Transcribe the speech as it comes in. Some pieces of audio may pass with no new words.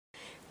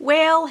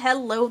Well,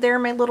 hello there,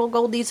 my little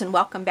goldies, and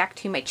welcome back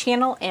to my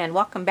channel, and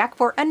welcome back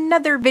for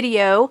another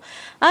video.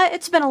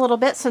 It's been a little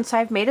bit since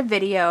I've made a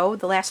video.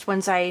 The last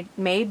ones I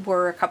made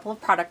were a couple of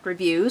product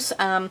reviews.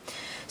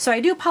 So I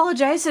do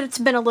apologize that it's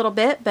been a little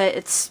bit, but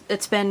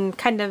it's been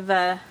kind of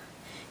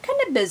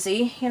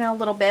busy, you know, a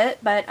little bit.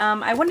 But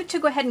I wanted to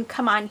go ahead and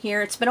come on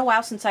here. It's been a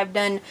while since I've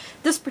done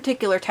this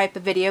particular type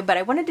of video, but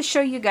I wanted to show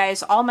you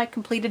guys all my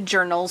completed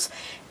journals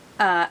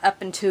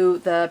up into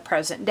the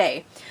present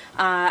day.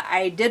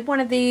 I did one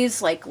of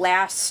these like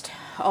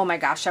oh my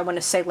gosh, I want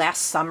to say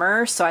last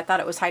summer, so I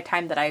thought it was high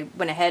time that I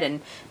went ahead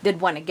and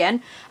did one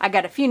again. I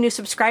got a few new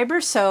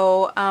subscribers,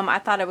 so I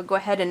thought I would go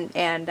ahead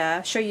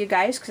and show you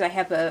guys, because I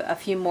have a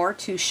few more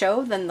to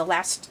show than the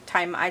last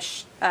time I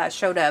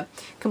showed a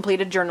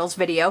completed journals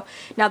video.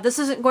 Now this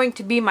isn't going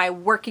to be my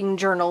working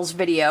journals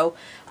video.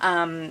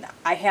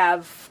 I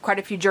have quite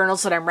a few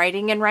journals that I'm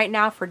writing in right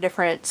now for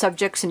different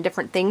subjects and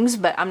different things,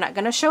 but I'm not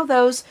going to show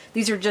those.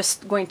 These are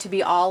just going to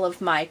be all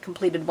of my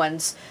completed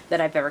ones that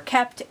I've ever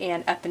kept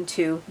and up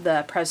into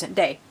the present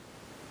day.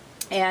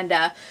 And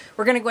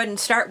we're going to go ahead and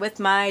start with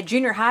my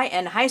junior high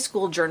and high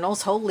school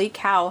journals. Holy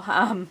cow.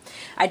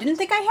 I didn't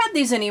think I had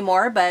these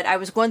anymore, but I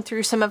was going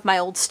through some of my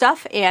old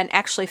stuff and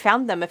actually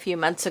found them a few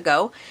months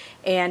ago.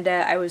 And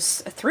I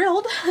was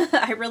thrilled.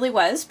 I really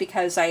was,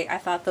 because I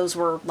thought those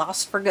were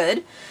lost for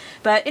good.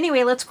 But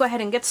anyway, let's go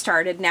ahead and get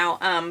started. Now,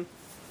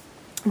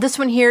 this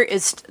one here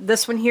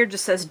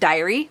just says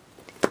diary,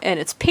 and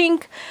it's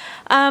pink.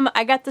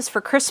 I got this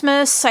for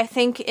Christmas, I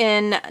think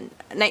in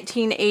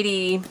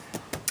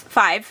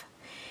 1985.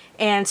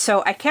 And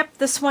so I kept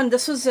this one.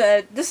 This is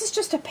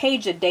just a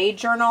page a day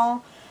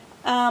journal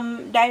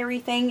diary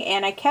thing,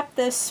 and I kept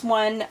this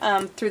one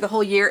through the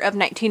whole year of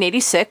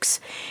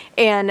 1986,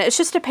 and it's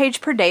just a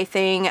page per day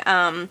thing.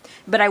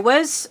 But I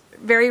was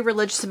very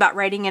religious about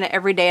writing in it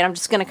every day, and I'm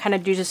just going to kind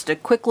of do just a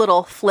quick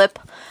little flip.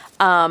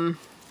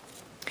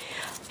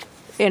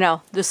 You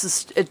know,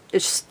 it's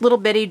just little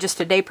bitty,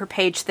 just a day per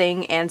page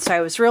thing, and so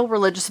I was real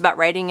religious about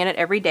writing in it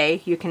every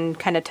day. You can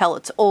kind of tell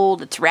it's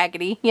old, it's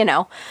raggedy, you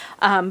know,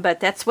 but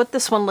that's what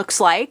this one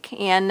looks like,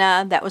 and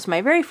that was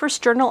my very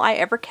first journal I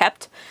ever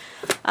kept,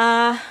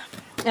 and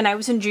I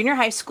was in junior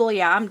high school.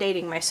 Yeah, I'm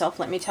dating myself,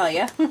 let me tell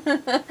you.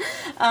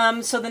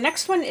 So the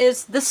next one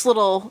is this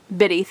little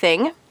bitty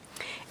thing,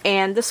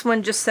 and this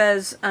one just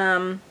says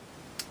 1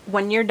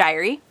 year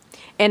diary,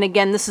 and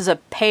again, this is a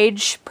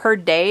page per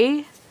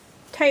day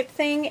type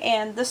thing,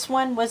 and this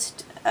one was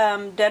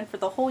done for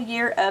the whole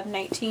year of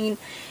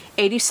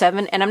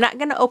 1987, and I'm not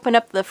going to open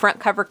up the front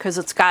cover because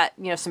it's got,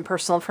 you know, some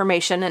personal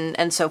information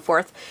and so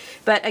forth,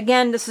 but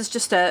again, this is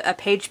just a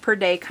page per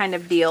day kind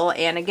of deal.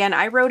 And again,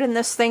 I wrote in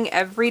this thing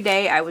every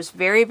day. I was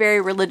very,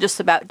 very religious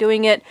about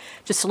doing it.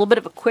 Just a little bit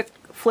of a quick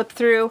flip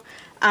through.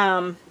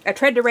 I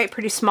tried to write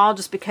pretty small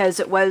just because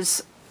it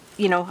was,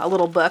 you know, a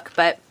little book,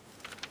 but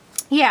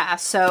yeah,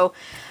 so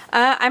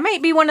I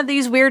might be one of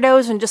these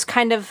weirdos and just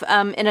kind of,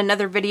 in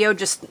another video,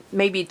 just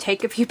maybe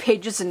take a few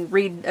pages and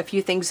read a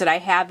few things that I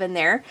have in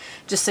there,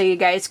 just so you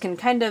guys can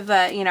kind of,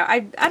 you know, I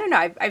don't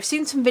know, I've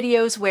seen some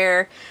videos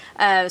where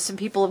some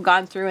people have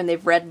gone through and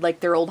they've read like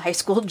their old high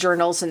school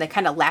journals and they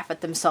kind of laugh at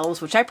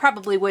themselves, which I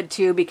probably would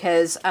too,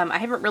 because I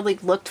haven't really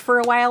looked for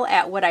a while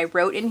at what I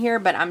wrote in here,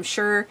 but I'm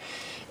sure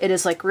it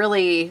is like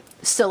really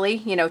silly,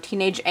 you know,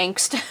 teenage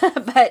angst.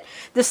 But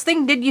this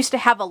thing did used to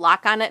have a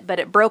lock on it, but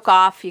it broke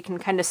off. You can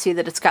kind of see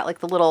that it's got like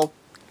the little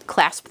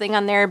clasp thing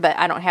on there, but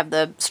I don't have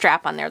the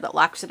strap on there that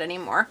locks it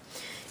anymore.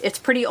 It's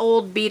pretty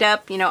old, beat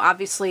up, you know,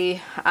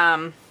 obviously,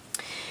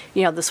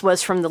 you know, this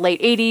was from the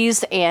late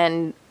 80s,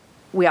 and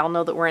we all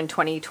know that we're in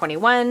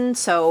 2021,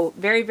 so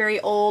very, very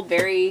old,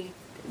 very,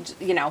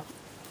 you know,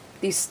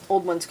 these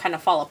old ones kind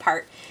of fall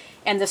apart.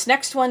 And this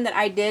next one that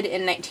I did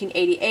in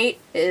 1988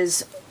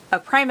 is a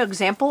prime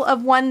example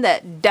of one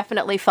that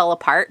definitely fell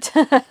apart.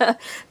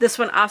 This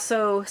one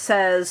also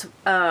says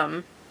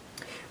 1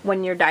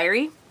 year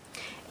diary,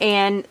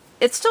 and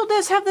it still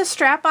does have the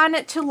strap on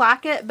it to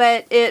lock it,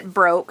 but it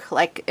broke.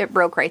 Like, it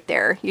broke right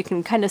there. You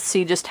can kind of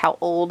see just how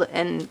old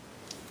and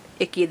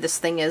icky this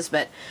thing is,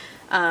 but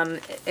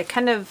it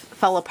kind of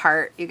fell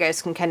apart. You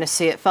guys can kind of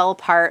see it fell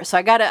apart. So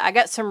I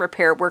got some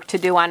repair work to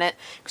do on it,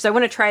 because I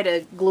want to try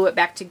to glue it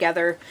back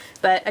together.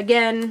 But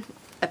again,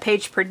 a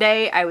page per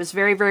day. I was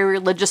very, very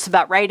religious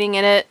about writing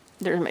in it.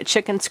 There's my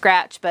chicken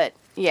scratch, but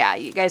yeah,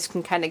 you guys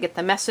can kind of get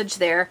the message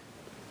there.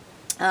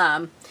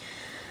 So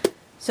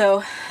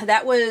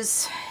that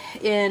was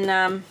in,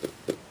 I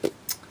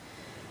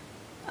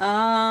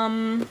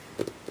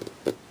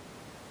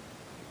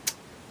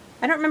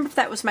don't remember if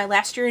that was my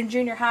last year in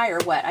junior high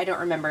or what. I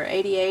don't remember.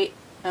 88.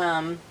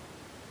 Yeah,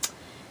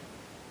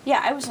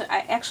 I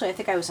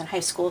think I was in high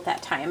school at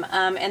that time.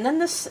 And then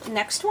this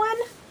next one,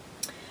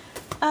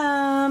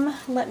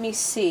 let me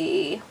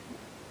see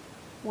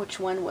which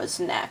one was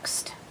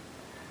next.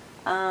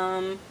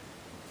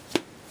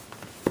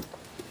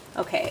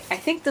 Okay, I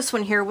think this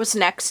one here was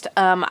next.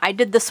 I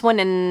did this one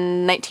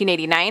in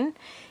 1989,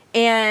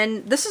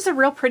 and this is a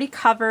real pretty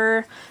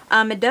cover.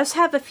 It does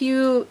have a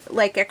few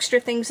like extra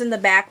things in the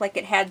back, like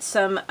it had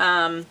some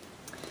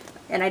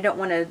and I don't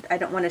want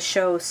to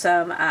show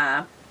some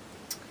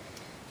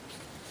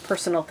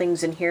personal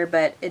things in here,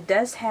 but it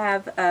does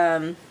have,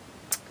 I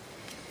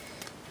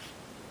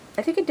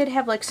think it did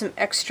have like some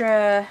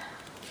extra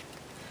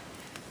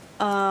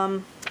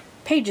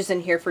pages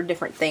in here for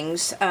different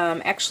things.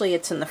 Actually,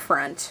 it's in the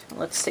front.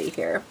 Let's see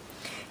here.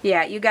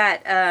 Yeah, you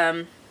got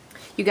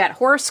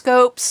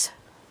horoscopes.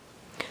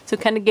 So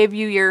kind of give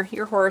you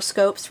your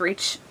horoscopes for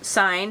each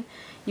sign.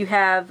 You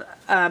have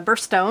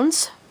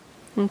birthstones.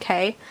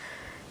 Okay.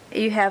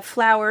 You have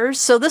flowers.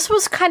 So this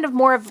was kind of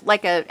more of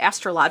like a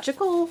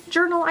astrological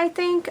journal, I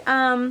think.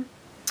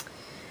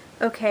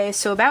 Okay,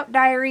 so about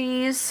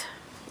diaries.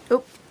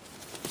 Oh,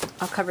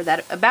 I'll cover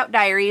that. About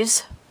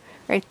diaries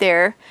right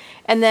there.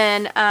 And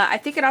then I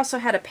think it also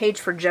had a page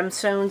for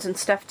gemstones and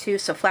stuff too.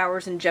 So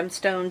flowers and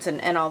gemstones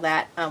and all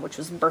that, which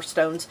was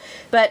birthstones.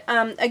 But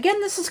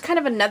again, this is kind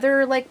of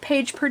another like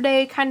page per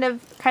day kind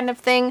of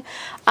thing.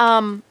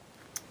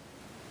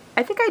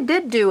 I think I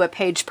did do a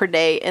page per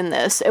day in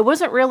this. It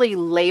wasn't really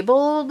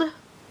labeled,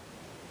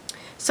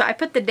 so I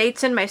put the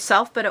dates in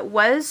myself, but it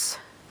was,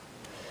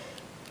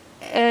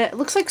 it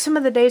looks like some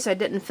of the days I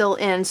didn't fill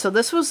in. So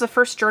this was the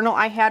first journal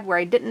I had where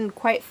I didn't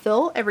quite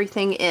fill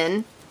everything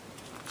in,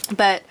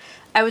 but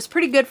I was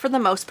pretty good for the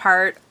most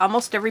part.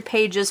 Almost every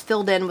page is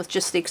filled in with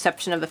just the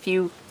exception of a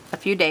few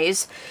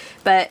days.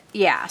 But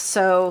yeah,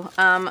 so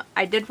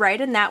I did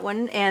write in that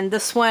one, and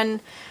this one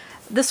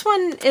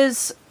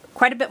is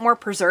quite a bit more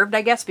preserved,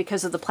 I guess,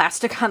 because of the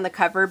plastic on the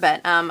cover,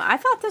 but I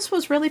thought this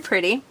was really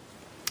pretty.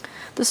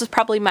 This is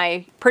probably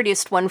my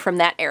prettiest one from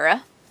that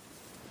era.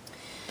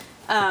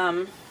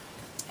 And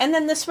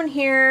then this one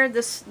here,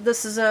 this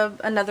is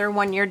another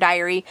one-year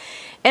diary,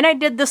 and I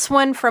did this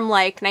one from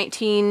like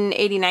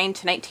 1989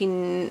 to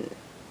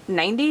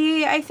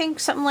 1990, I think,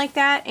 something like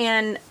that.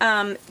 And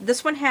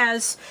this one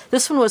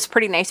was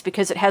pretty nice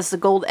because it has the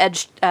gold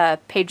edged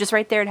pages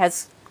right there. It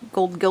has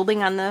gold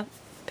gilding on the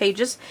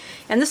pages,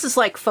 and this is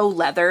like faux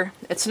leather.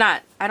 It's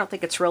not, I don't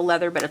think it's real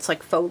leather, but it's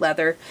like faux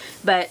leather,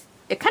 but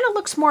it kind of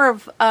looks more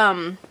of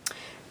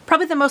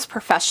probably the most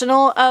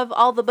professional of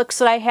all the books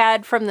that I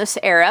had from this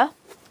era,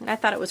 and I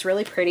thought it was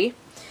really pretty.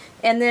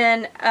 And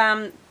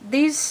then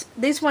these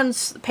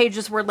ones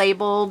pages were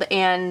labeled,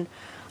 and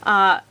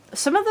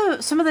some of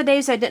the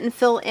days I didn't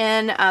fill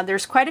in.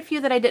 There's quite a few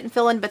that I didn't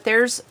fill in, but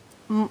there's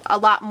a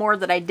lot more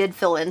that I did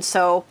fill in.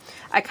 So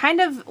I kind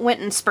of went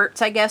in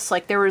spurts, I guess.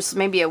 Like there was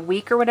maybe a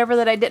week or whatever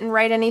that I didn't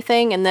write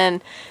anything, and then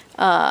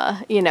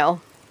you know,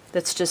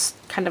 that's just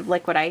kind of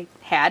like what I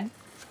had.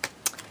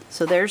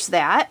 So there's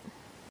that.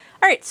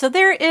 All right, so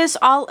there is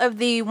all of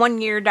the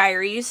one-year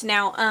diaries.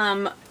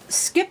 Now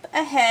skip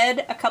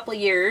ahead a couple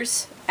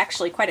years,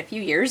 actually quite a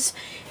few years,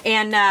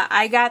 and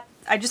I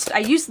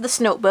used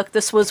this notebook.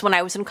 This was when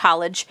I was in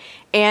college,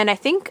 and I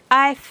think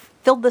I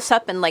filled this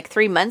up in like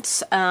 3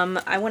 months.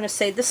 I want to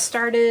say this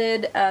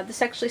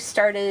actually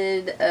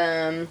started,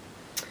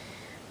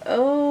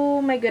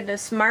 oh my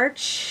goodness,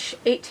 March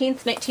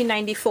 18th,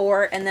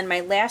 1994, and then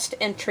my last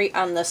entry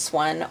on this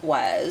one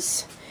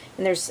was,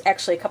 and there's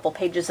actually a couple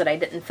pages that I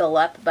didn't fill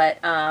up, but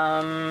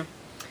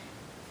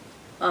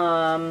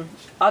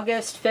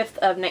August 5th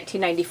of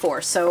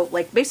 1994. So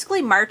like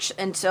basically March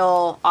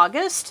until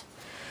August.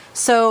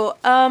 So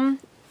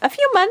a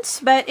few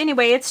months, but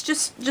anyway, it's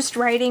just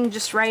writing,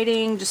 just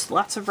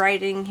lots of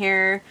writing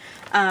here.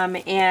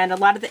 And a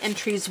lot of the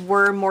entries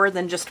were more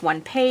than just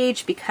one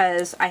page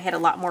because I had a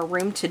lot more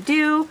room to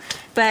do.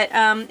 But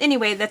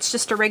anyway, that's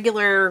just a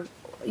regular,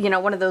 you know,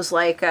 one of those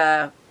like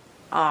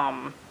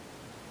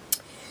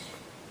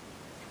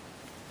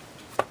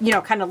you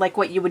know, kind of like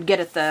what you would get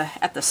at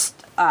the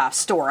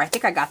store. I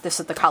think I got this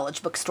at the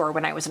college bookstore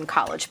when I was in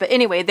college. But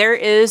anyway, there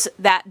is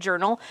that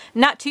journal.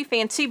 Not too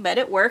fancy, but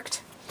it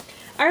worked.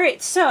 All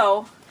right,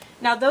 so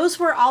now those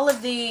were all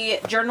of the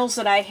journals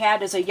that I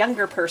had as a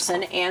younger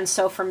person. And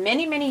so for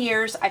many, many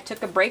years, I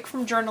took a break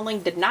from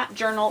journaling, did not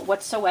journal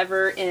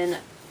whatsoever in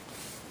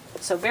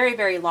so very,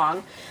 very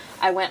long.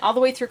 I went all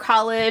the way through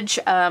college,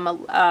 through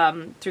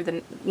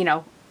the, you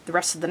know, the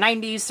rest of the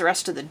 90s, the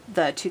rest of the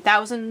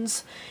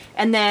 2000s.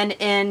 And then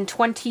in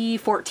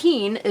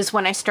 2014 is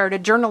when I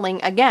started journaling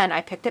again.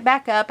 I picked it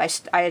back up.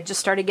 I had just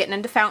started getting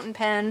into fountain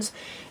pens,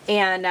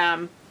 and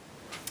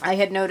I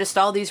had noticed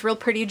all these real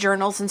pretty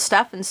journals and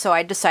stuff, and so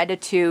I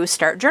decided to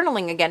start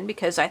journaling again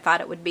because I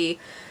thought it would be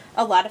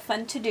a lot of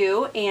fun to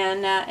do.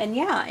 And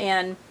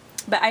yeah,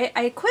 but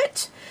I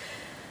quit.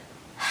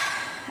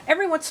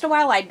 Every once in a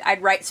while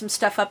I'd write some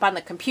stuff up on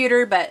the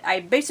computer, but I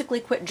basically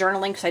quit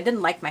journaling because I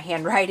didn't like my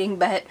handwriting.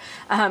 But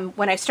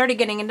when I started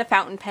getting into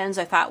fountain pens,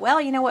 I thought,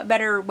 well, you know what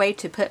better way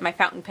to put my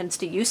fountain pens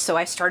to use, so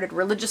I started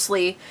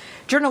religiously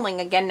journaling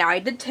again. Now I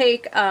did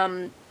take,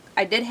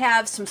 I did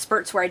have some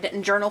spurts where I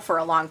didn't journal for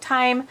a long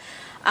time.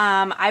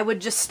 I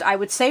would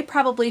say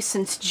probably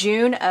since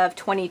June of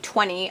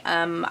 2020,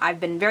 I've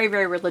been very,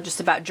 very religious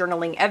about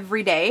journaling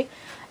every day,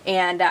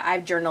 and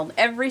I've journaled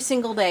every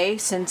single day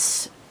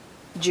since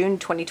June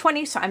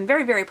 2020, so I'm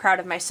very, very proud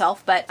of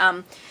myself. But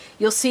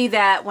you'll see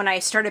that when I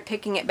started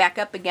picking it back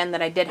up again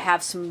that I did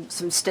have some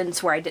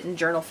stints where I didn't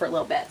journal for a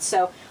little bit.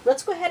 So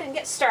let's go ahead and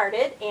get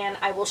started, and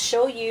I will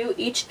show you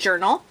each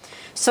journal.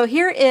 So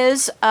here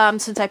is,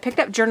 since I picked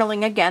up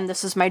journaling again,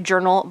 this is my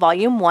journal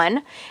volume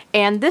 1,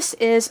 and this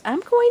is,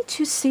 I'm going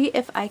to see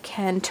if I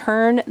can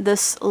turn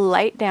this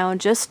light down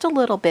just a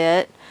little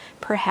bit,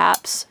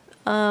 perhaps.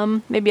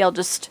 Maybe I'll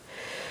just,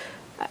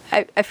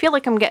 I feel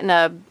like I'm getting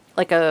a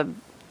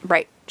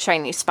bright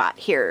shiny spot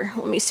here.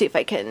 Let me see if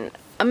I can,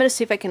 I'm going to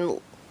see if I can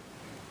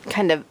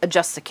kind of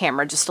adjust the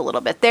camera just a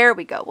little bit. There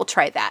we go. We'll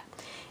try that.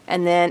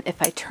 And then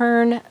if I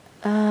turn,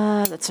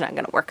 that's not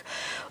going to work.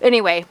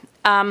 Anyway,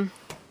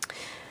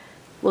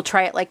 we'll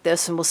try it like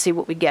this and we'll see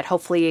what we get.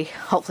 Hopefully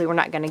we're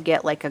not going to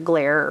get like a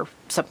glare or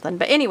something.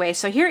 But anyway,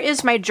 so here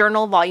is my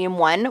journal volume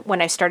 1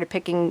 when I started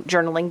picking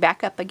journaling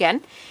back up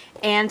again.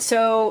 And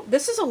so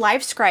this is a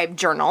LiveScribe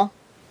journal,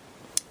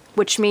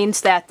 which means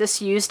that this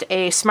used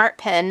a smart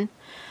pen.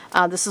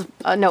 This is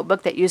a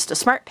notebook that used a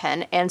smart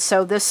pen, and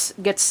so this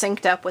gets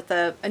synced up with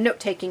a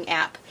note-taking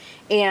app.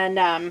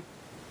 And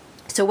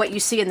so what you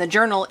see in the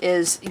journal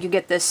is you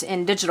get this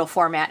in digital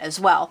format as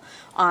well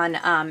on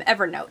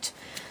Evernote.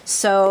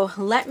 So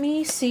let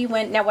me see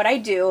when. Now what I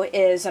do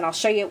is, and I'll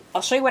show you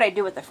what I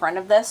do with the front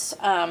of this.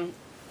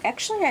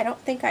 Actually, I don't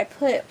think I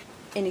put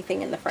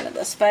anything in the front of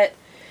this, but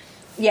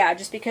yeah,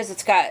 just because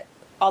it's got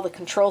all the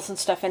controls and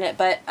stuff in it.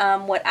 But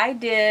what I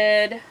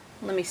did,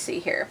 let me see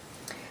here.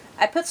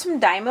 I put some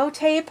Dymo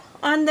tape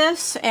on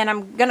this, and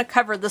I'm going to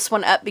cover this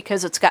one up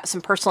because it's got some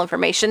personal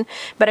information,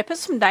 but I put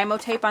some Dymo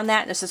tape on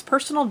that, and it says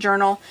personal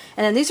journal,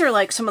 and then these are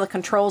like some of the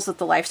controls that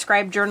the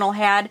LiveScribe journal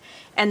had.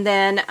 And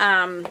then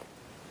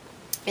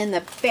in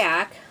the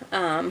back,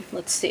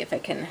 let's see if I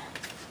can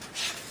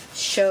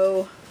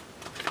show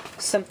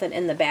something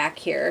in the back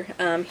here.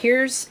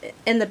 Here's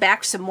in the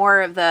back some more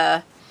of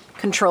the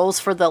controls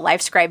for the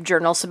LiveScribe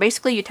journal. So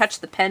basically you touch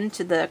the pen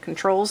to the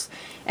controls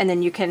and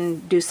then you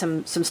can do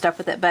some stuff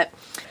with it. But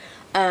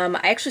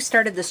I actually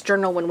started this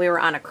journal when we were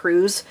on a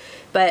cruise,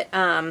 but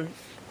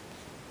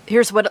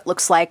here's what it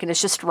looks like, and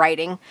it's just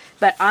writing.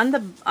 But on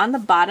the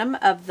bottom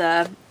of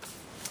the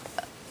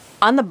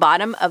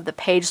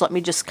page, let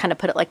me just kind of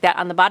put it like that.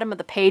 On the bottom of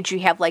the page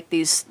you have like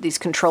these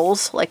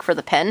controls like for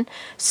the pen.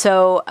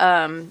 So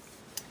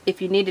if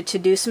you needed to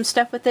do some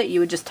stuff with it, you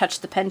would just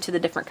touch the pen to the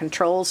different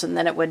controls, and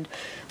then it would,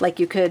 like,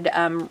 you could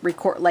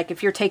record, like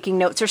if you're taking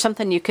notes or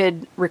something, you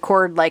could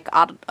record like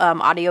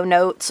audio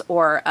notes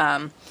or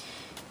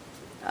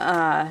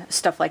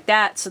stuff like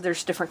that. So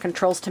there's different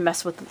controls to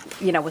mess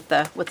with, you know, with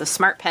the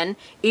smart pen.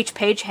 Each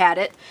page had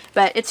it,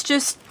 but it's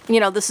just, you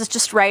know, this is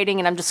just writing,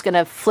 and I'm just going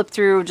to flip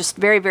through just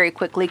very, very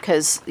quickly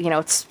because, you know,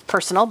 it's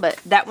personal. But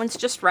that one's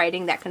just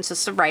writing. That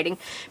consists of writing.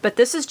 But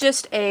this is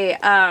just a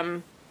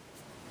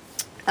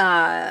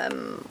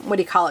what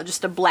do you call it?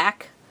 Just a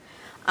black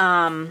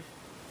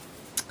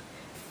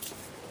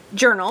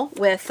journal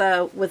with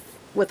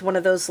one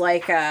of those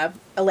like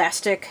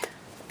elastic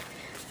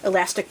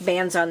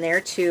bands on there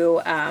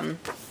to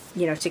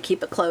you know, to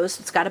keep it closed.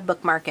 It's got a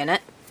bookmark in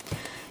it.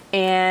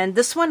 And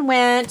this one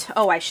went,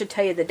 oh, I should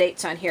tell you the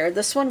dates on here.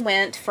 This one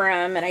went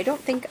from, and I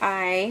don't think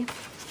I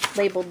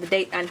labeled the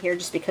date on here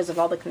just because of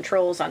all the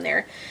controls on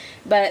there,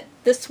 but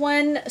this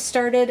one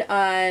started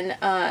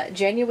on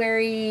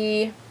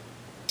January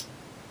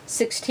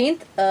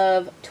 16th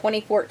of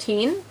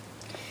 2014,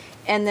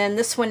 and then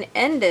this one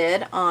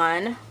ended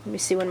on, let me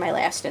see when my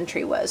last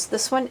entry was.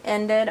 This one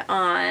ended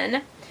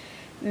on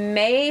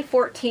May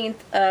 14th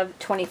of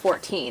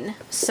 2014.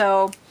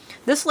 So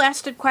this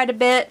lasted quite a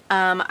bit.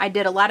 I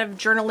did a lot of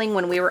journaling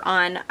when we were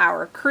on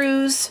our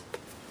cruise.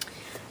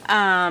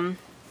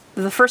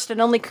 The first and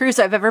only cruise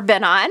I've ever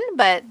been on,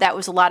 but that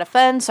was a lot of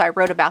fun, so I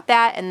wrote about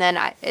that, and then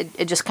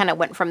it just kind of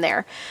went from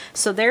there.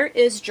 So there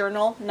is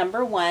journal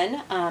number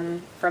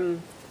 1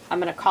 from, I'm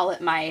going to call it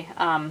my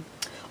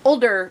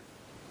older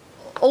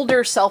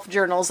self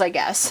journals, I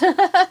guess,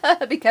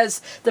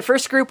 because the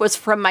first group was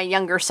from my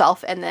younger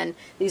self, and then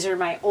these are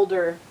my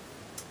older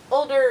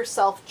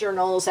self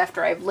journals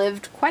after I've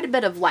lived quite a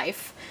bit of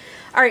life.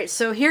 All right,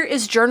 so here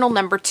is journal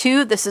number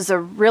 2. This is a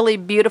really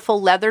beautiful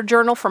leather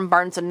journal from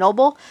Barnes &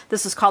 Noble.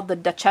 This is called the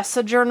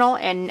Duchessa journal,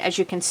 and as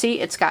you can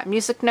see, it's got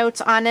music notes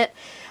on it.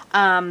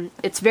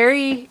 It's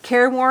very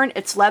careworn.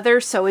 It's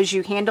leather, so as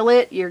you handle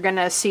it, you're going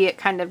to see it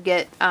kind of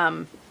get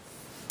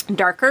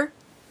darker.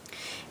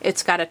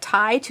 It's got a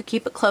tie to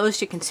keep it closed.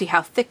 You can see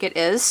how thick it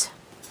is.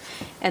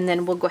 And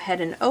then we'll go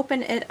ahead and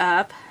open it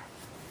up,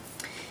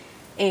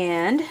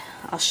 and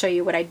I'll show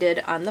you what I did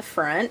on the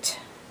front.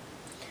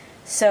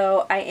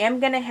 So I am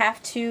going to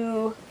have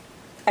to,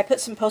 I put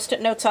some post-it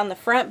notes on the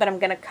front, but I'm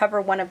going to cover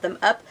one of them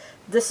up.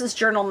 This is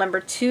journal number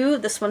 2.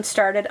 This one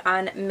started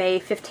on May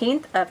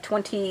 15th of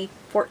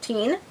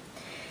 2014,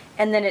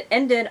 and then it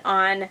ended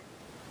on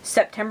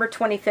September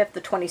 25th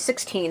of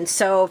 2016.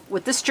 So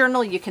with this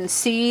journal, you can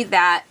see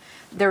that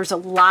there's a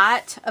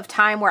lot of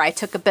time where I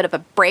took a bit of a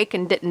break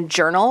and didn't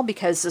journal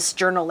because this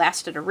journal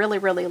lasted a really,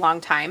 really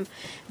long time.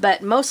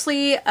 But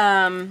mostly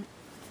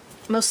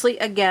mostly,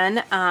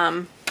 again,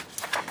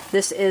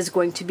 this is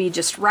going to be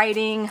just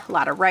writing, a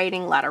lot of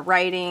writing, a lot of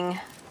writing,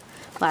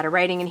 a lot of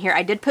writing in here.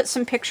 I did put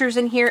some pictures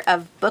in here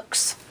of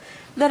books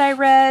that I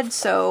read,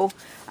 so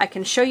I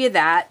can show you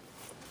that.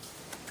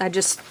 I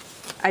just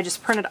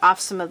printed off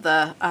some of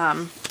the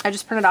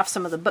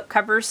book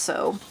covers,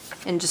 so,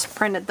 and just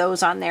printed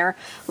those on there.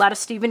 A lot of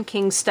Stephen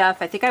King stuff.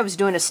 I think I was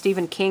doing a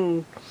Stephen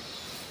King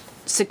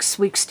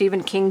 6-week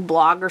Stephen King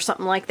blog or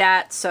something like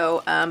that.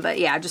 So, but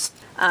yeah, just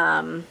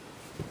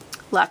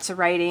lots of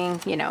writing,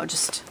 you know,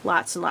 just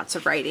lots and lots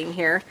of writing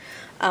here.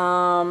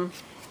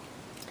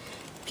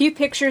 Few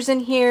pictures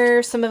in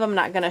here. Some of them I'm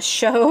not going to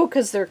show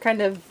because they're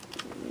kind of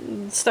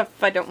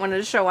stuff I don't want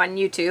to show on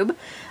YouTube.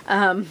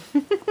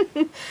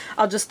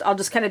 I'll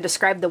just kind of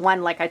describe the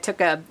one. Like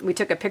we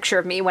took a picture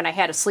of me when I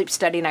had a sleep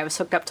study and I was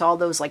hooked up to all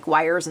those like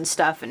wires and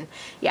stuff, and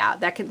yeah,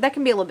 that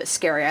can be a little bit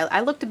scary.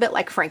 I looked a bit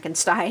like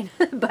Frankenstein,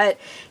 but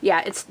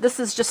yeah, this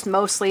is just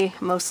mostly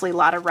a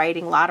lot of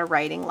writing, a lot of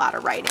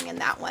writing in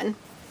that one.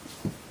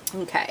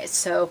 Okay,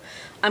 so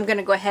I'm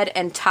gonna go ahead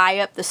and tie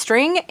up the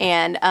string,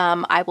 and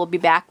I will be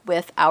back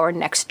with our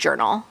next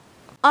journal.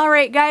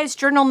 Alright guys,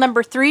 journal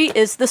number 3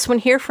 is this one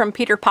here from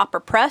Peter Popper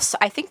Press.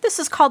 I think this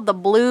is called the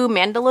Blue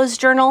Mandalas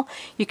Journal.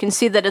 You can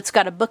see that it's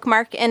got a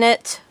bookmark in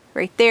it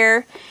right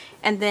there.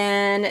 And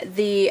then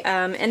the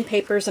end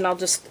papers, and I'm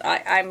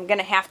going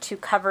to have to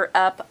cover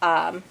up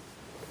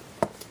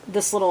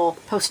this little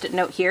post-it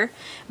note here.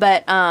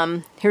 But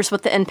here's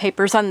what the end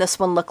papers on this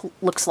one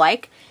looks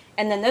like.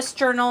 And then this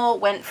journal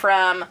went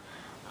from,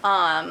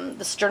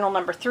 this journal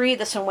number 3,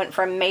 this one went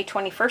from May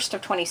 21st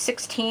of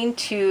 2016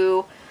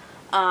 to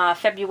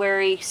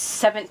February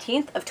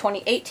 17th of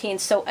 2018.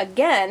 So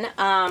again,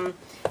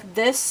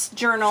 this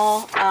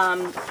journal,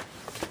 and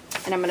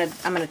I'm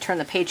gonna turn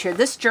the page here.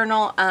 This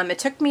journal, it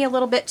took me a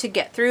little bit to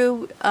get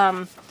through.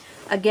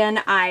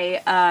 Again,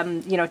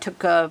 I you know,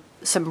 took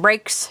some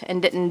breaks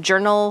and didn't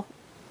journal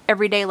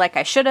every day like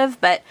I should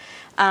have, but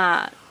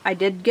I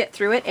did get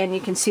through it, and you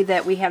can see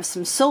that we have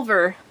some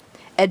silver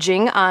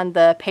edging on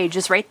the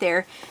pages right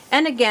there.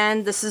 And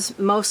again, this is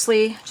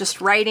mostly just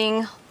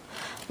writing.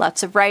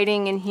 Lots of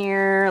writing in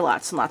here,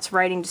 lots and lots of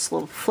writing, just a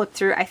little flip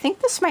through. I think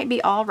this might be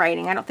all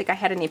writing. I don't think I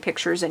had any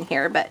pictures in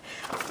here, but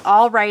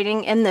all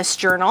writing in this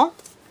journal.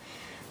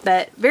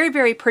 But very,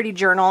 very pretty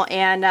journal,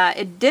 and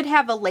it did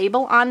have a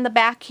label on the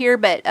back here,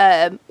 but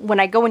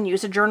when I go and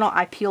use a journal,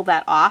 I peel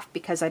that off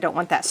because I don't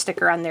want that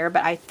sticker on there.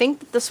 But I think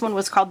that this one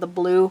was called the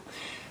Blue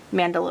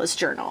Mandalas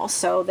Journal.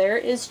 So there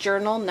is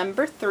journal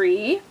number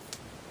 3.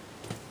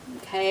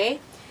 Okay,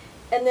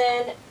 and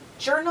then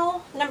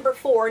journal number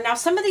 4. Now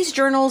some of these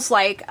journals,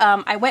 like,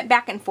 I went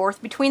back and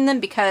forth between them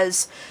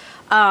because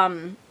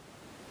what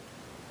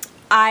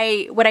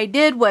I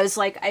did was,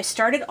 like, I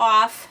started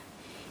off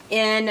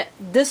in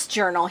this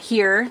journal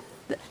here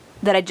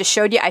that I just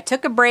showed you. I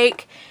took a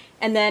break,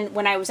 and then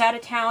when I was out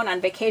of town on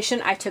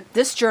vacation, I took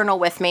this journal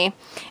with me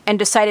and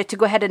decided to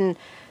go ahead and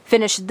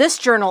finish this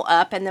journal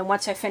up. And then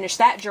once I finished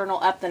that journal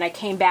up, then I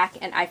came back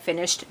and I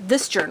finished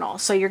this journal.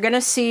 So you're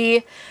gonna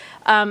see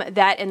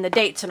that in the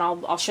dates, and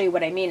I'll show you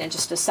what I mean in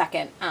just a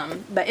second.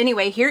 But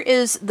anyway, here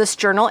is this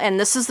journal, and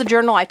this is the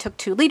journal I took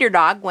to Leader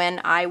Dog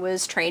when I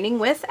was training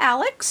with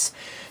Alex.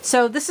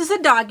 So this is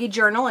a doggy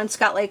journal, and it's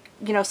got, like,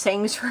 you know,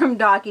 sayings from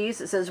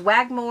doggies. It says,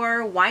 wag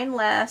more, whine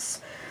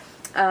less,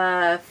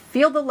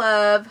 feel the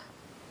love,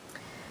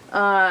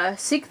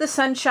 seek the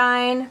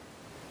sunshine,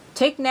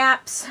 take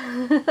naps,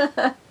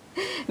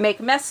 make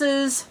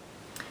messes.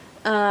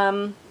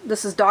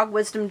 This is Dog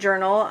Wisdom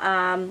Journal.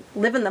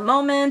 Live in the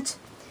moment,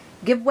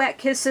 give wet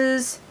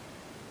kisses,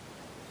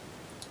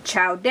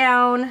 chow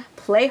down,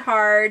 play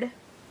hard,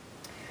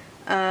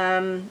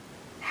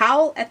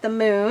 howl at the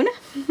moon,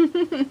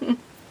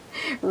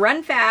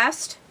 run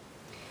fast,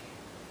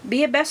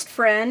 be a best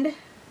friend,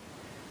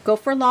 go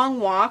for long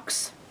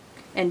walks,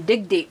 and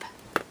dig deep.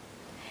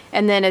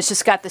 And then it's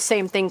just got the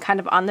same thing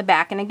kind of on the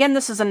back. And again,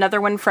 this is another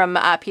one from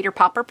Peter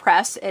Popper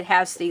Press. It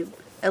has the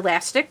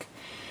elastic.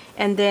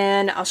 And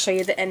then I'll show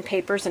you the end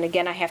papers. And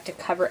again, I have to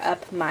cover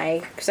up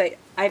my, because I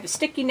have a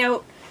sticky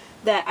note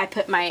that I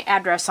put my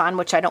address on,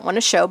 which I don't want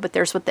to show, but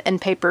there's what the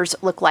end papers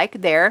look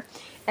like there.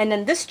 And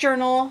then this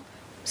journal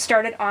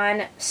started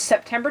on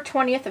September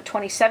 20th of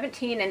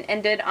 2017 and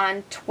ended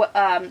on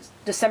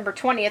December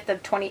 20th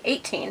of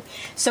 2018.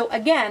 So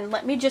again,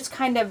 let me just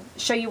kind of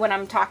show you what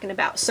I'm talking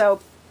about.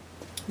 So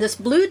this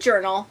blue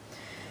journal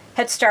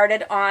had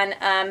started on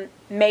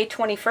May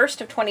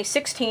 21st of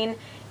 2016,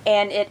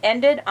 and it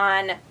ended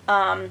on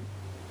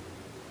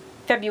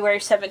February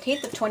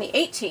 17th of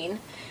 2018.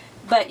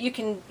 But you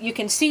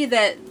can see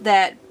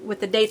that with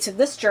the dates of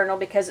this journal,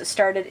 because it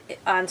started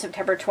on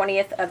September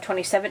 20th of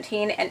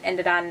 2017 and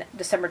ended on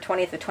December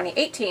 20th of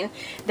 2018,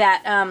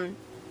 that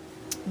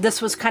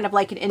this was kind of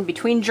like an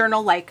in-between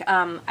journal. Like,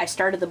 I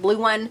started the blue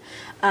one,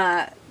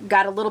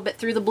 got a little bit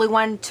through the blue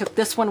one, took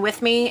this one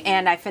with me,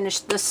 and I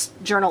finished this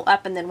journal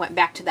up and then went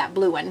back to that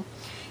blue one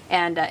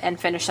and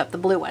finished up the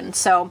blue one.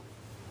 So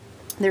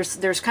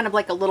there's kind of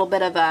like a little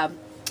bit of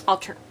a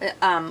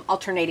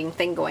alternating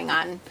thing going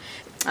on.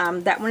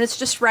 That one is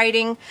just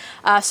writing.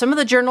 Some of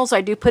the journals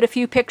I do put a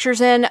few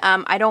pictures in.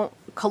 I don't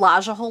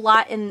collage a whole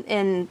lot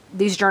in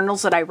these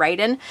journals that I write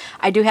in.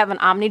 I do have an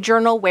Omni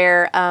journal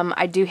where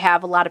I do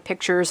have a lot of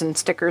pictures and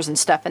stickers and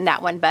stuff in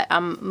that one, but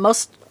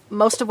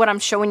most of what I'm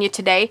showing you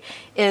today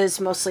is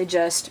mostly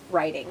just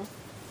writing.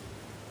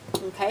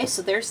 Okay,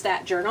 so there's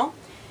that journal.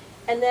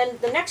 And then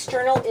the next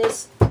journal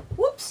is,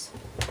 whoops,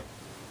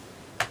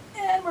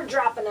 and we're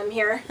dropping them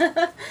here.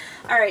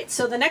 All right,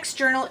 so the next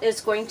journal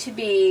is going to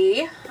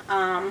be,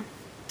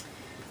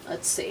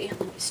 let's see,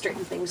 let me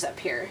straighten things up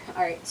here.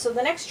 All right, so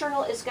the next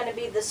journal is going to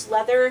be this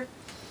leather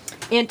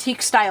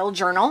antique style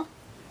journal.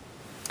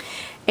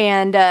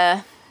 And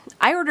I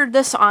ordered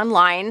this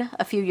online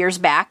a few years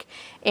back,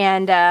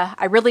 and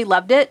I really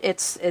loved it.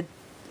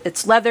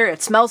 It's leather,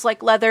 it smells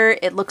like leather,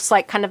 it looks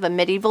like kind of a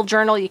medieval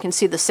journal. You can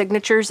see the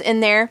signatures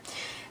in there.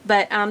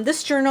 But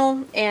this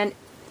journal, and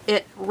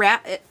it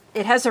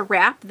has a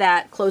wrap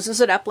that closes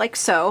it up like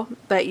so,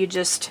 but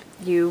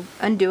you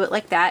undo it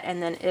like that,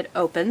 and then it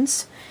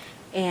opens,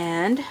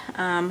 and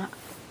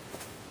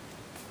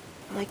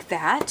like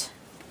that.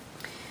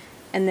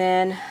 And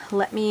then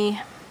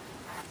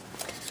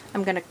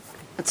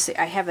let's see,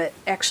 I have it,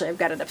 actually I've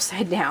got it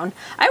upside down.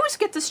 I always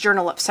get this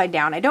journal upside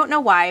down. I don't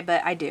know why,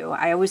 but I do.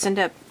 I always end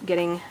up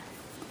getting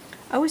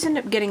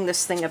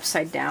this thing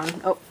upside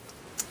down. Oh.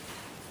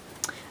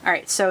 All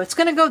right, so it's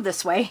gonna go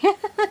this way.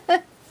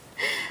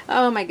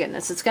 Oh my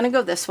goodness, it's gonna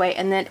go this way,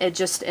 and then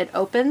it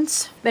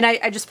opens. And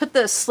I just put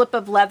the slip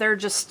of leather,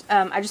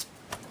 it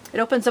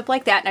opens up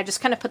like that, and I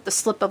just kind of put the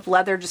slip of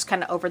leather just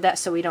kind of over that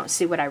so we don't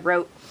see what I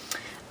wrote.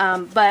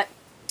 But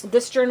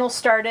this journal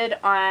started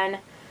on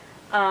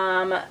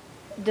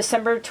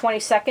December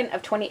 22nd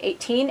of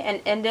 2018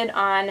 and ended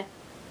on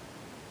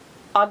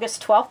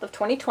August 12th of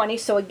 2020.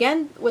 So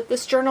again, with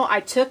this journal, I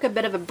took a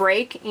bit of a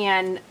break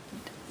and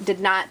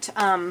did not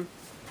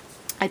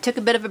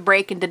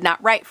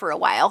write for a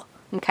while.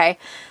 Okay,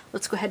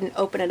 let's go ahead and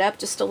open it up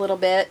just a little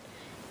bit,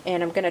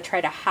 and I'm going to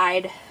try to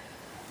hide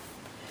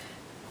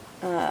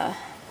a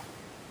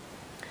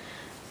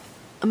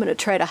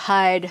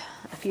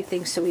few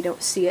things so we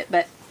don't see it,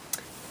 but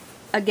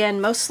again,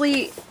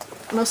 mostly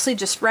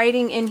just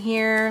writing in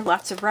here,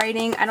 lots of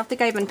writing. I don't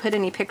think I even put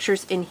any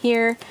pictures in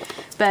here,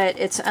 but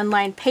it's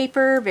unlined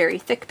paper, very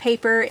thick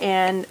paper,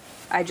 and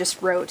I just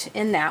wrote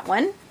in that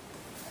one.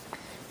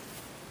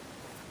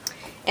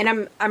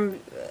 And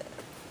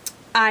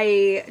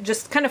I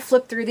just kind of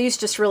flipped through these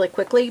just really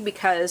quickly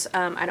because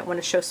I don't want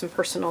to show some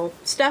personal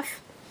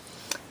stuff,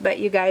 but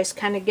you guys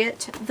kind of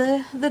get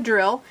the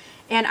drill.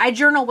 And I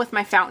journal with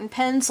my fountain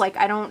pens. Like,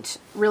 I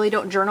really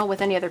don't journal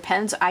with any other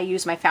pens. I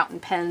use my fountain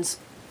pens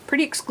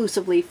pretty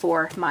exclusively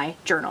for my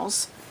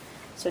journals.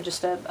 So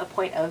just a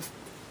point of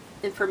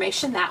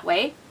information that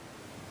way.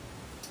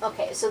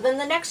 Okay, so then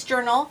the next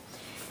journal,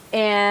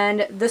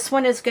 and this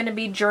one is going to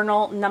be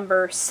journal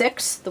number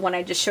 6. The one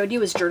I just showed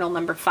you is journal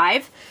number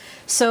 5.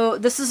 So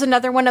this is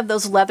another one of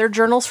those leather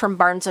journals from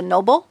Barnes &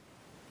 Noble.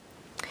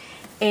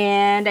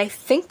 And I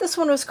think this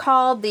one was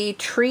called the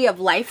Tree of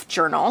Life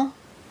journal.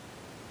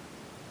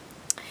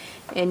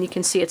 And you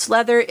can see it's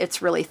leather,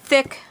 it's really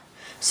thick.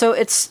 So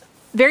it's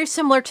very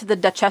similar to the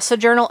Duchessa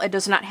journal. It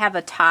does not have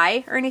a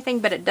tie or anything,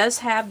 but it does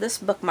have this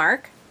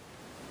bookmark.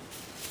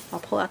 I'll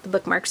pull out the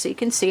bookmark so you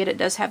can see it. It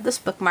does have this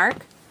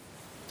bookmark.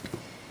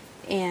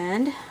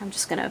 And I'm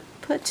just going to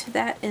put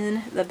that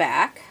in the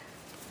back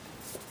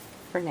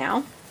for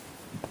now.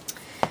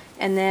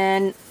 And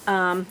then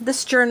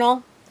this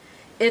journal,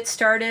 it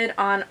started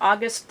on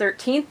August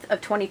 13th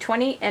of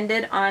 2020,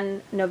 ended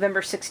on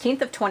November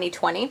 16th of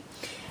 2020.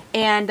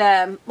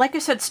 And like I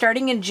said,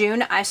 starting in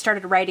June, I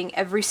started writing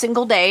every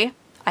single day.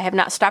 I have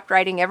not stopped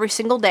writing every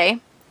single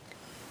day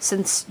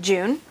since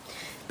June.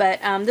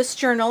 But this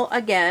journal,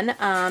 again,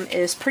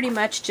 is pretty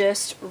much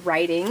just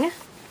writing.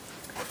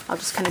 I'll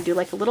just kind of do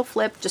like a little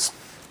flip, just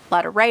a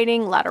lot of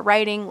writing, a lot of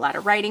writing, a lot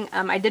of writing.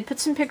 I did put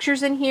some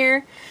pictures in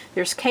here.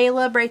 There's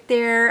Caleb right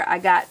there. I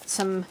got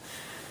some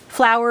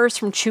flowers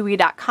from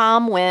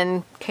Chewy.com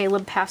when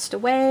Caleb passed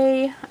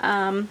away.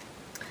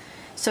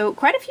 So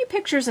quite a few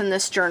pictures in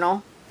this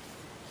journal.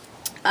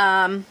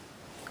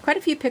 Quite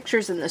a few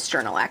pictures in this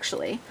journal,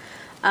 actually.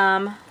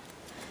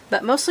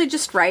 But mostly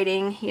just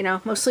writing, you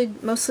know,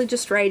 mostly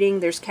just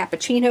writing. There's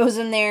cappuccinos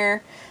in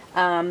there.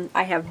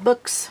 I have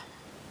books,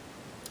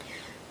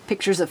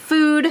 pictures of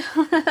food.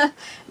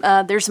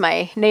 There's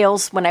my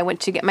nails when I went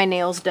to get my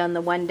nails done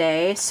the one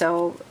day.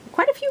 So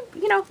quite a few,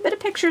 you know, bit of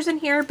pictures in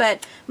here,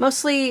 but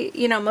mostly,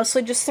 you know,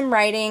 mostly just some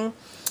writing.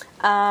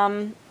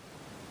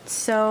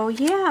 So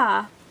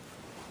yeah.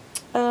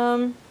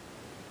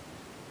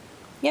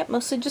 Yep,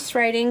 mostly just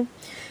writing.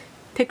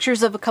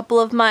 Pictures of a couple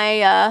of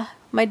my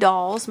my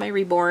dolls, my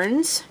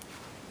reborns.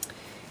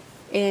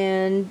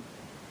 And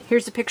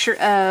here's a picture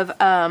of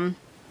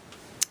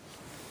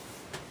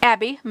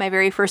Abby, my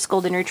very first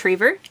golden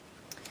retriever.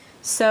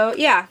 So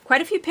yeah,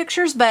 quite a few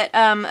pictures, but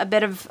a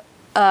bit of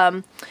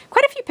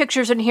quite a few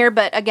pictures in here,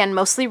 but again,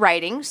 mostly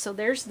writing. So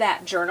there's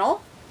that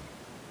journal.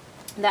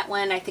 That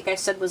one I think I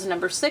said was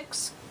number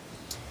 6.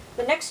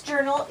 The next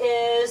journal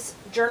is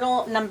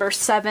journal number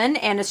 7,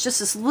 and it's just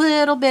this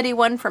little bitty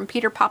one from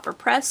Peter Popper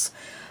Press.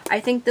 I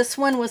think this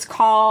one was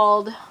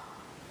called,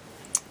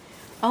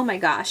 oh my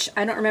gosh,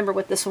 I don't remember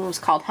what this one was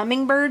called.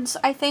 Hummingbirds,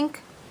 I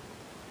think.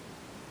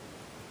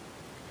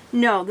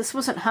 No, this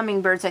wasn't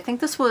Hummingbirds. I think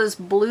this was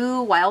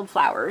Blue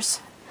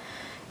Wildflowers.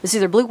 It's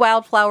either Blue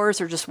Wildflowers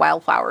or just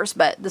Wildflowers,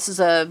 but this is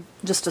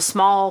just a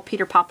small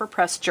Peter Popper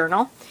Press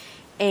journal.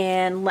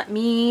 And let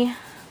me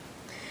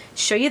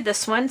show you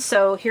this one.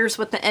 So here's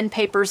what the end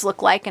papers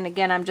look like, and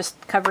again, I'm just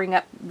covering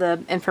up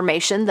the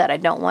information that I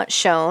don't want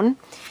shown.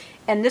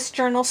 And this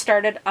journal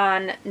started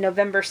on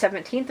November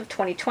 17th of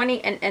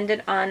 2020 and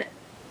ended on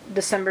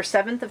December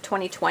 7th of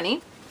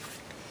 2020.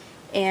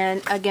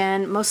 And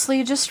again,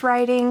 mostly just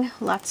writing,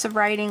 lots of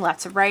writing,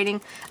 lots of writing.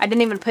 I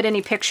didn't even put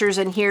any pictures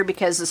in here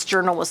because this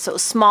journal was so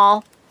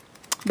small,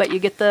 but you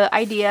get the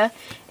idea.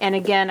 And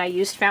again, I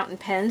used fountain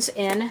pens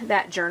in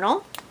that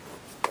journal.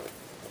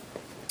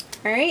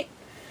 All right,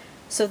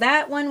 so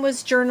that one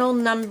was journal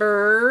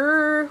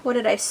number, what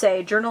did I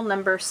say? Journal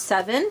number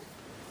 7.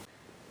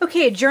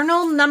 Okay,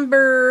 journal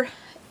number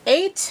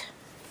 8.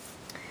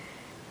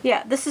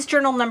 Yeah, this is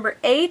journal number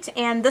 8,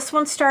 and this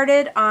one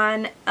started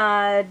on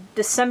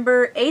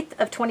December 8th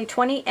of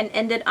 2020 and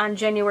ended on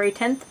January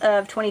 10th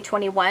of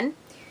 2021.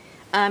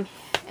 And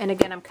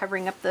again, I'm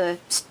covering up the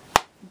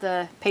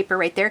paper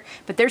right there,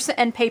 but there's the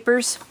end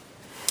papers.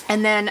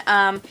 And then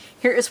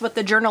here is what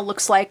the journal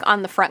looks like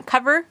on the front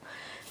cover.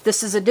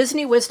 This is a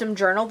Disney Wisdom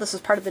journal. This is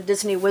part of the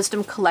Disney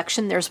Wisdom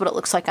collection. There's what it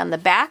looks like on the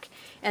back.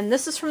 And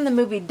this is from the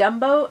movie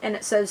Dumbo, and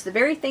it says, "The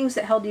very things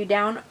that held you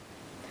down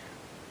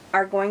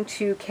are going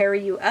to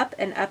carry you up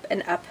and up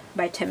and up,"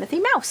 by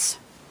Timothy Mouse.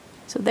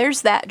 So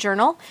there's that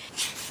journal.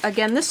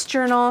 Again, this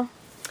journal,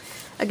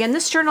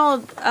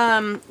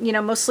 you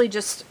know, mostly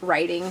just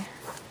writing.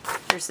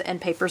 There's the end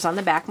papers on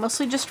the back.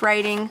 Mostly just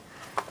writing,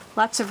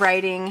 lots of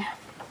writing.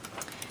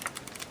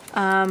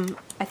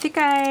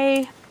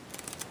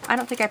 I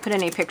don't think I put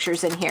any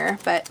pictures in here,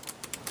 but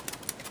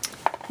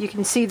you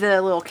can see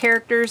the little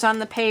characters on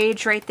the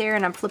page right there,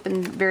 and I'm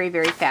flipping very,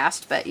 very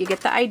fast, but you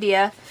get the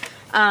idea.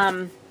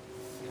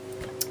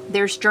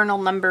 There's journal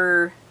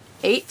number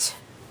 8.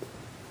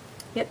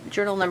 Yep,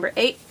 journal number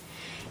 8.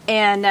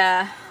 And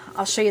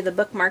I'll show you the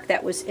bookmark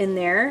that was in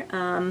there.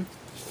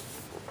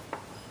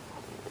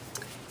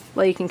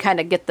 Well, you can kind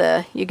of get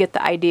the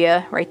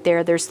idea right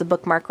there. There's the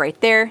bookmark right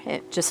there.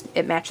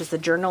 It matches the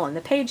journal and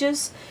the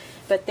pages.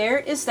 But there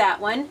is that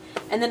one.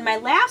 And then my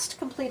last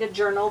completed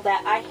journal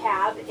that I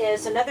have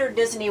is another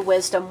Disney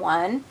Wisdom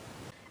one.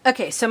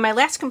 Okay, so my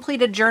last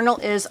completed journal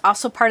is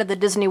also part of the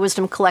Disney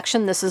Wisdom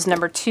collection. This is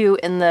number 2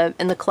 in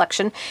the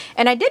collection.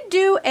 And I did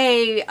do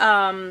a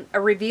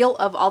reveal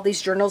of all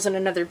these journals in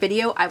another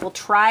video. I will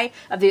try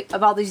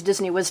of all these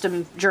Disney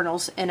Wisdom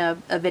journals in a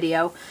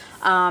video.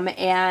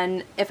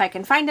 And if I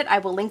can find it, I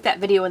will link that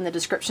video in the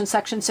description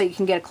section so you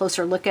can get a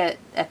closer look at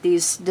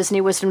these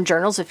Disney Wisdom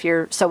journals if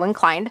you're so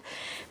inclined.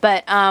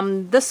 But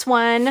this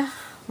one,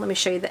 let me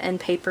show you the end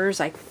papers.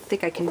 I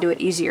think I can do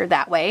it easier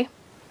that way.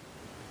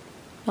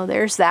 Well,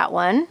 there's that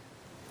one.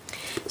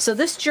 So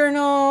this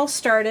journal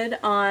started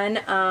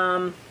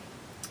on,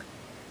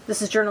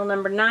 this is journal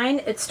number 9.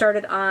 It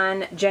started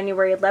on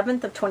January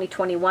 11th of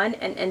 2021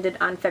 and ended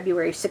on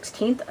February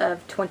 16th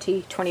of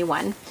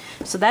 2021.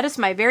 So that is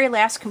my very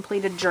last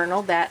completed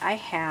journal that I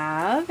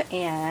have.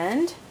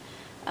 And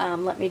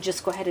let me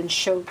just go ahead and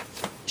show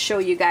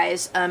you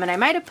guys. And I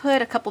might have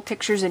put a couple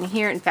pictures in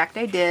here. In fact,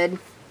 I did.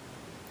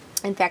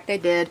 A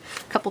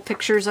couple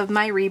pictures of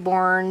my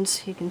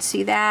reborns. You can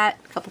see that.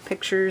 A couple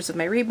pictures of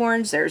my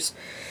reborns. There's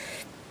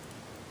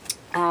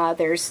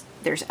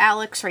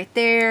Alex right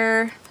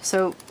there.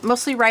 So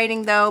mostly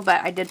writing though,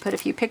 but I did put a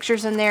few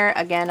pictures in there.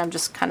 Again, I'm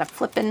just kind of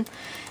flipping.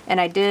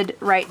 And I did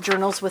write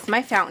journals with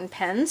my fountain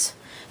pens.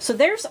 So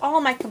there's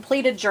all my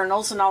completed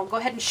journals, and I'll go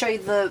ahead and show you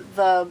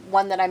the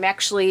one that I'm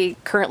actually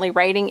currently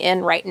writing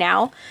in right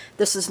now.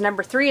 This is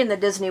number 3 in the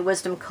Disney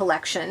Wisdom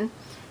collection.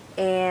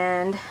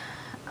 And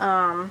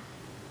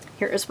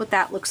here is what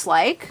that looks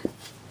like.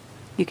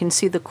 You can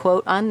see the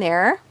quote on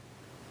there.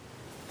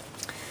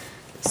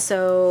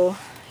 So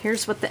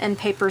here's what the end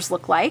papers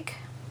look like.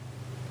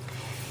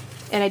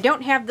 And I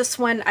don't have this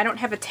one, I don't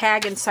have a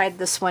tag inside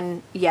this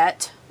one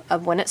yet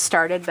of when it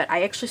started, but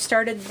I actually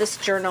started this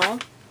journal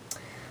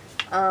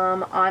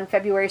on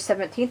February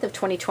 17th of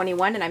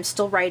 2021, and I'm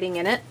still writing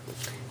in it.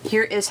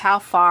 Here is how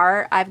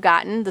far I've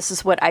gotten. This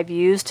is what I've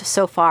used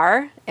so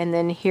far, and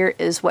then here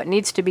is what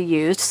needs to be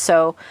used.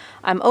 So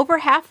I'm over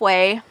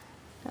halfway.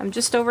 I'm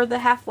just over the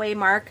halfway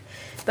mark.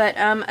 But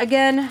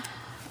again,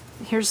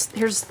 here's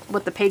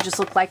what the pages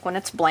look like when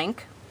it's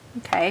blank.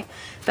 Okay,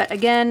 but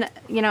again,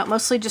 you know,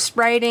 mostly just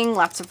writing,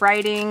 lots of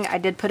writing. I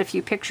did put a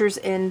few pictures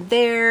in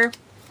there.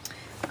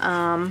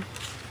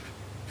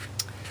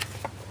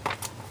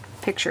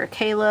 Picture of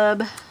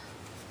Caleb.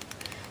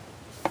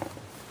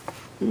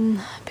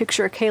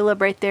 Picture of Caleb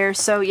right there.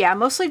 So yeah,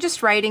 mostly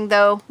just writing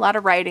though. A lot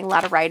of writing, a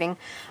lot of writing.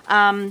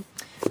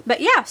 But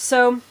yeah,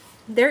 so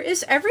there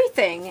is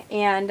everything,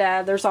 and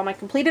there's all my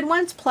completed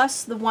ones,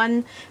 plus the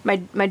one,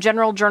 my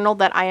general journal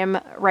that I am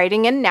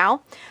writing in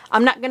now.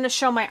 I'm not going to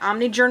show my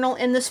Omni journal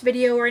in this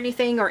video or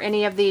anything, or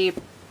any of the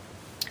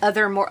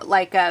other more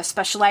like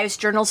specialized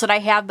journals that I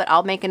have, but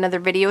I'll make another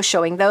video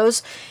showing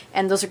those,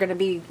 and those are going to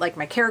be like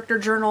my character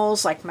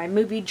journals, like my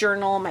movie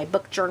journal, my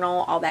book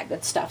journal, all that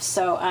good stuff.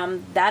 So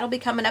that'll be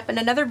coming up in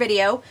another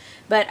video,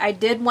 but I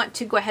did want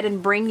to go ahead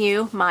and bring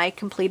you my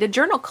completed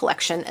journal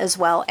collection, as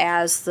well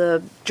as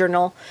the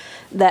journal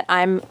that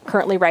I'm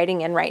currently writing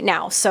in right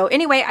now. So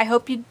anyway, I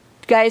hope you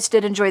guys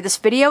did enjoy this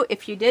video.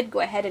 If you did, go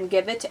ahead and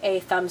give it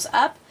a thumbs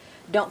up.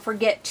 Don't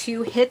forget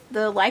to hit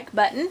the like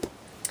button.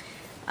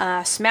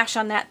 Smash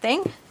on that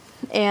thing,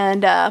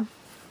 and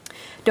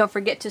don't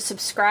forget to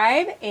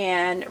subscribe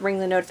and ring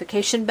the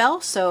notification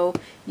bell so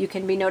you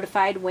can be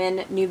notified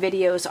when new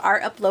videos are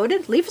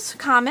uploaded. Leave us a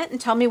comment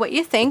and tell me what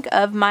you think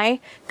of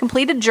my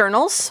completed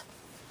journals.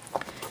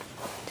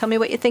 Tell me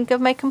what you think of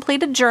my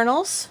completed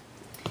journals,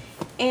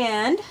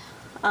 and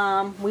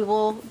we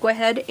will go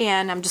ahead,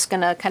 and I'm just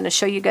going to kind of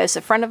show you guys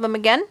the front of them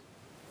again.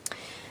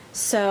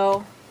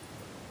 So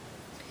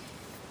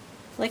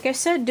like I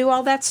said, do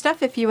all that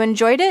stuff if you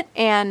enjoyed it,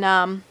 and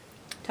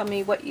tell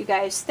me what you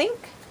guys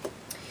think.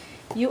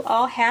 You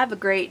all have a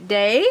great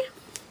day.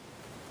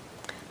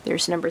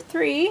 There's number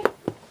 3,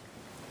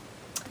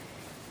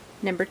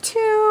 number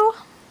 2,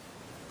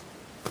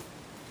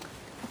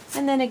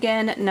 and then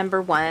again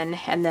number 1,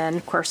 and then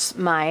of course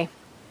my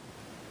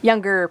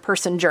younger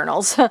person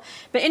journals. But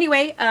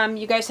anyway,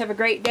 you guys have a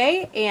great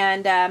day,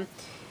 and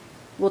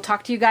we'll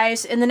talk to you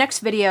guys in the next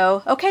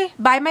video. Okay,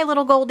 bye my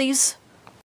little goldies.